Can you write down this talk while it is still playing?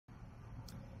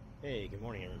Hey, good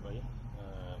morning, everybody.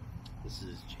 This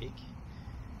is Jake.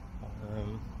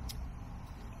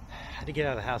 Had to get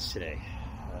out of the house today.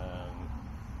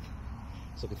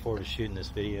 Was looking forward to shooting this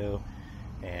video,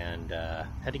 and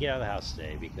had to get out of the house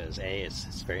today because A,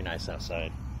 it's very nice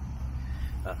outside.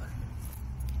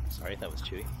 Sorry, that was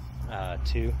Chewie.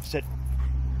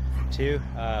 Two,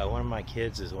 one of my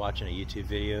kids is watching a YouTube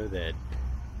video that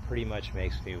pretty much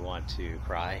makes me want to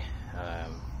cry.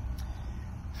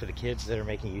 For the kids that are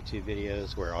making YouTube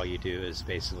videos where all you do is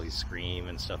basically scream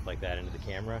and stuff like that into the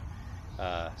camera,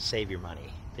 save your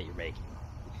money that you're making,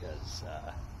 because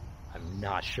I'm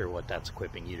not sure what that's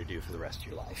equipping you to do for the rest of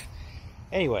your life.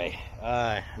 Anyway,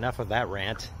 enough of that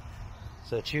rant.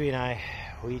 So Chewie and I,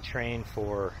 we train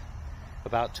for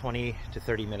about 20 to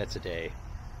 30 minutes a day,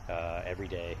 every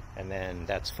day, and then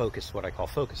that's focused, what I call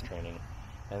focus training.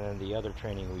 And then the other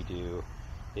training we do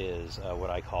is what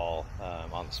I call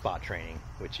on-the-spot training,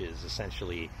 which is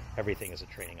essentially everything is a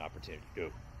training opportunity. Go.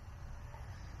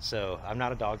 So I'm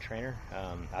not a dog trainer.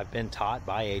 I've been taught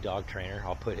by a dog trainer.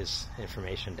 I'll put his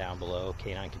information down below.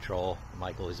 Canine Control.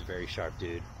 Michael is a very sharp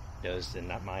dude, knows the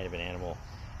mind of an animal,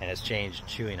 and has changed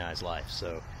Chewie and I's life.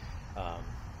 So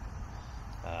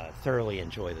thoroughly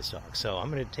enjoy this dog. So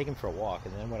I'm going to take him for a walk,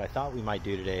 and then what I thought we might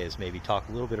do today is maybe talk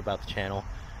a little bit about the channel,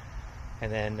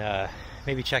 and then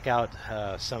maybe check out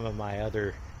some of my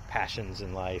other passions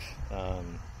in life,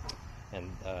 and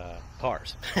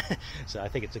cars. So I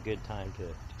think it's a good time to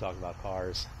talk about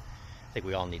cars. I think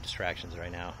we all need distractions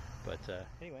right now. But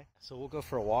anyway, so we'll go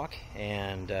for a walk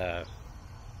and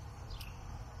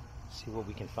see what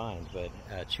we can find. But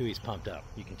Chewie's pumped up,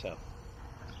 you can tell.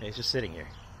 And he's just sitting here.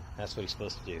 That's what he's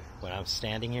supposed to do. When I'm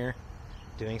standing here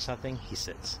doing something, he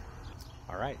sits.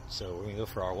 All right, so we're going to go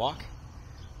for our walk.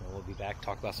 And we'll be back to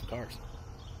talk about some cars.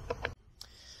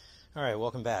 Alright,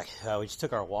 welcome back. We just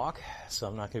took our walk, so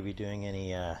I'm not going to be doing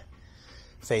any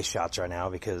face shots right now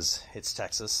because it's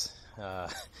Texas,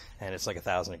 and it's like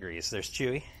 1,000 degrees. There's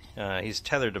Chewie. He's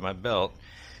tethered to my belt,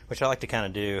 which I like to kind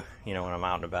of do, you know, when I'm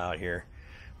out and about here,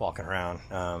 walking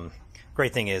around.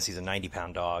 Great thing is he's a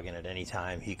 90-pound dog, and at any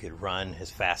time he could run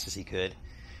as fast as he could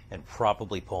and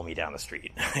probably pull me down the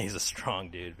street. He's a strong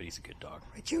dude, but he's a good dog.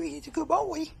 Right, Chewie, he's a good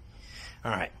boy.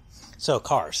 Alright, so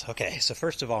cars. Okay, so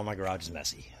first of all, my garage is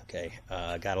messy. Okay,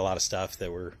 got a lot of stuff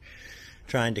that we're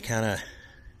trying to kind of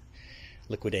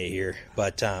liquidate here.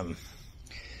 But,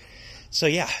 so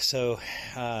yeah, so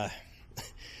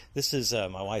this is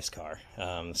my wife's car. So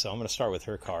I'm going to start with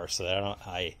her car so that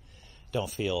I don't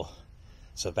feel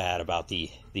so bad about the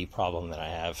problem that I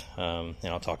have. And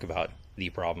I'll talk about the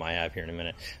problem I have here in a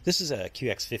minute. This is a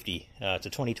QX50. It's a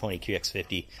 2020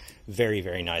 QX50. Very,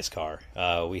 very nice car.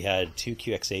 We had two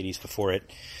QX80s before it,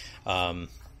 and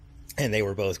they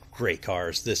were both great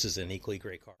cars. This is an equally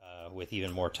great car with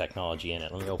even more technology in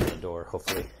it. Let me open the door,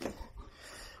 hopefully.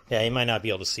 Yeah, you might not be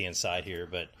able to see inside here,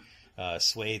 but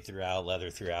suede throughout, leather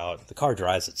throughout. The car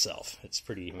drives itself. It's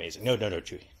pretty amazing. No,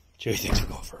 Chewie. Chewie thinks we're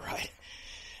going for a ride.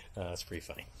 That's pretty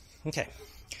funny. Okay.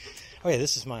 Okay,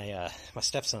 this is my my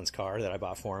stepson's car that I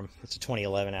bought for him. It's a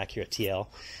 2011 Acura TL.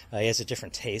 He has a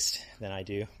different taste than I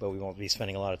do, but we won't be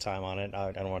spending a lot of time on it.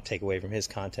 I don't want to take away from his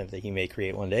content that he may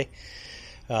create one day.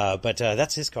 But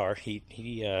that's his car.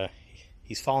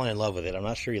 He's fallen in love with it. I'm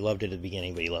not sure he loved it at the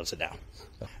beginning, but he loves it now.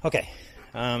 Okay,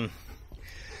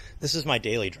 this is my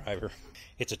daily driver.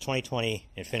 It's a 2020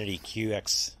 Infiniti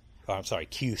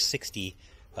Q60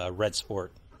 Red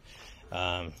Sport.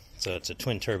 So it's a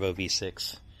twin turbo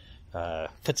V6.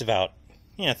 Puts about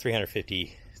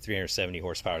 350, 370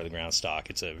 horsepower to the ground stock.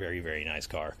 It's a very, very nice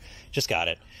car. Just got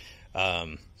it.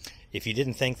 If you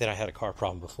didn't think that I had a car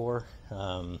problem before,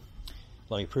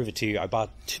 let me prove it to you. I bought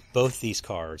both these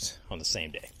cars on the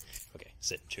same day. Okay,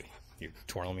 sit, Chewie. You're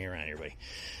twirling me around here, buddy.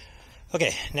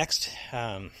 Okay, next.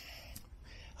 I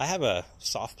have a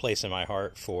soft place in my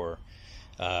heart for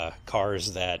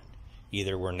cars that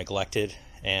either were neglected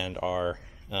and are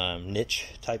niche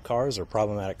type cars, or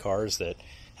problematic cars that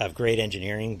have great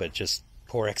engineering but just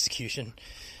poor execution.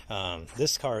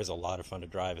 This car is a lot of fun to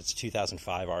drive. It's a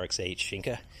 2005 RX8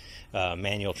 Shinka,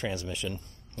 manual transmission.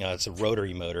 It's a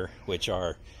rotary motor, which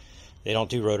they don't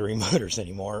do rotary motors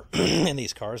anymore in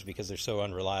these cars because they're so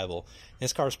unreliable.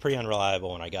 This car is pretty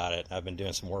unreliable when I got it. I've been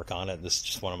doing some work on it. This is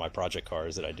just one of my project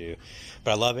cars that I do,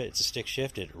 but I love it. It's a stick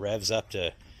shift. It revs up to,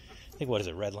 I think, what is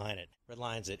it, red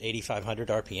line's at 8,500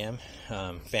 RPM.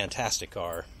 Fantastic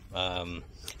car.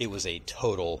 It was a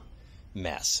total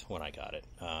mess when I got it.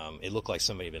 It looked like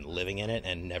somebody had been living in it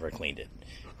and never cleaned it.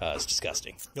 It's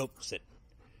disgusting. Nope, sit.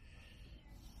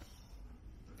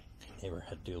 Neighbor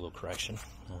had to do a little correction.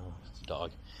 It's a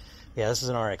dog. Yeah, this is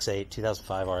an RX8,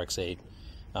 2005 RX8.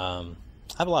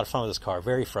 I have a lot of fun with this car.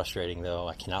 Very frustrating, though.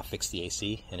 I cannot fix the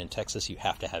AC, and in Texas, you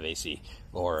have to have AC,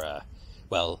 or,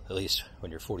 well, at least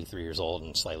when you're 43 years old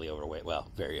and slightly overweight, well,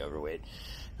 very overweight,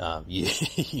 you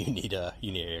need an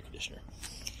air conditioner.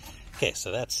 Okay,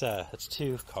 so that's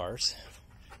 2 cars.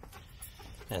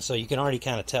 And so you can already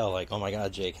kind of tell, like, oh my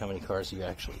God, Jake, how many cars do you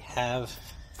actually have?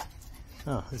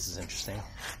 Oh, this is interesting.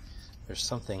 There's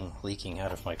something leaking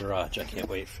out of my garage. I can't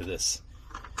wait for this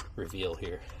reveal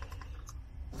here.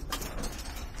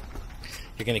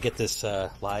 You're going to get this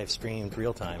live streamed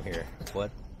real time here.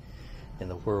 What in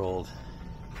the world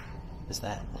is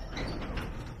that?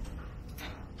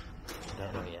 I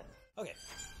don't know yet. Okay.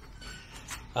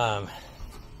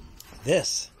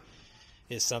 This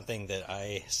is something that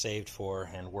I saved for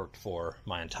and worked for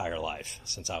my entire life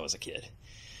since I was a kid.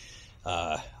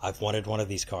 I've wanted one of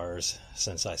these cars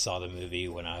since I saw the movie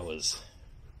when I was,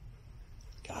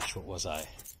 gosh, what was I?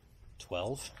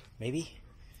 12, maybe?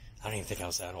 I don't even think I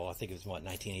was that old. I think it was,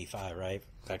 1985, right?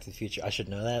 Back to the Future. I should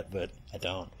know that, but I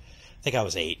don't. I think I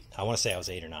was 8. I want to say I was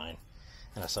 8 or 9.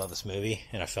 And I saw this movie,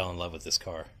 and I fell in love with this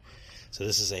car. So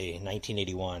this is a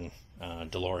 1981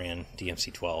 DeLorean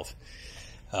DMC 12.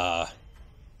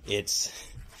 It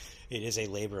is a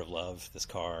labor of love. This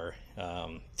car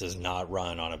does not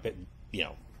run on a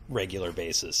regular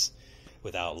basis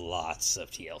without lots of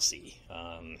TLC.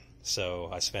 So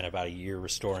I spent about a year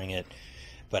restoring it,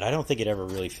 but I don't think it ever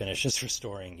really finishes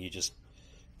restoring. You just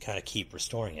kind of keep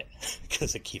restoring it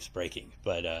because it keeps breaking.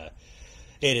 But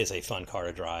it is a fun car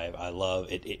to drive. I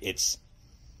love it.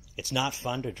 It's not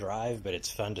fun to drive, but it's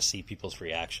fun to see people's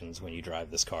reactions when you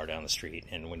drive this car down the street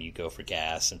and when you go for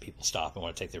gas and people stop and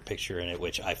want to take their picture in it,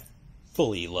 which I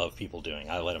fully love people doing.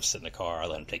 I let them sit in the car. I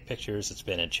let them take pictures. It's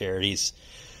been in charities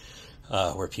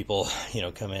where people,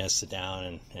 come in and sit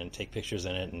down and take pictures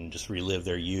in it and just relive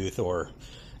their youth or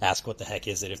ask what the heck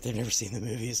is it if they've never seen the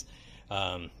movies.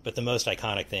 But the most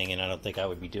iconic thing, and I don't think I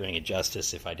would be doing it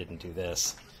justice if I didn't do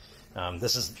this.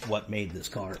 This is what made this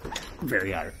car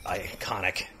very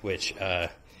iconic, which,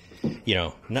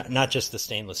 not just the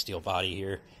stainless steel body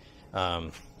here,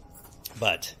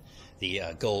 but the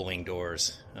gull wing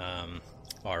doors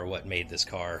are what made this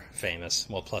car famous.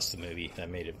 Well, plus the movie, that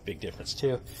made a big difference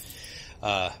too.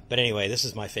 But anyway, this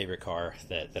is my favorite car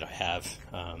that I have.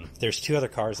 There's 2 other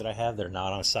cars that I have that are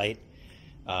not on site.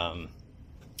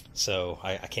 So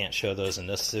I can't show those in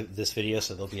this video,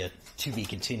 so there'll be a to be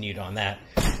continued on that.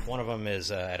 One of them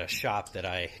is at a shop that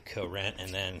I co-rent,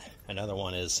 and then another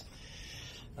one is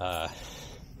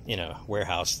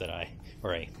warehouse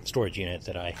or a storage unit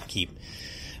that I keep.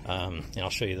 And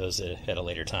I'll show you those at a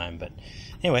later time. But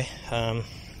anyway,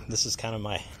 this is kind of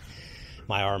my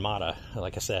armada.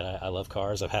 Like I said, I love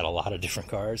cars. I've had a lot of different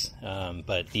cars,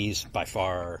 but these by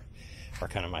far are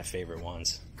kind of my favorite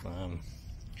ones.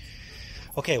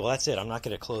 Okay, well that's it. I'm not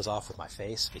going to close off with my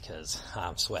face because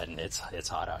I'm sweating. It's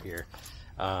hot out here.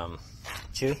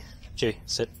 Chewie,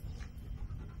 sit.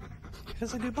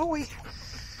 Here's a good boy.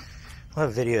 I'll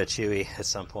have a video of Chewie at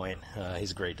some point.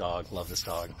 He's a great dog. Love this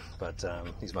dog, but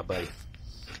he's my buddy.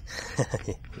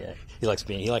 Yeah, he likes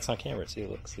on camera too.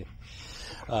 Looks.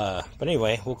 But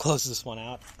anyway, we'll close this one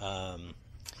out.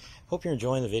 Hope you're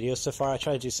enjoying the video so far. I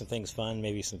try to do some things fun,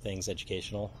 maybe some things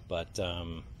educational, but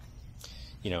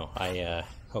I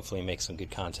hopefully make some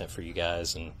good content for you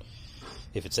guys. And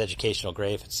if it's educational,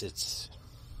 great. If it's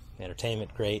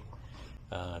entertainment, great.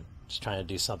 Just trying to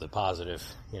do something positive,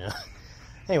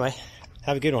 Anyway,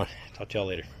 have a good one. Talk to y'all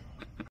later.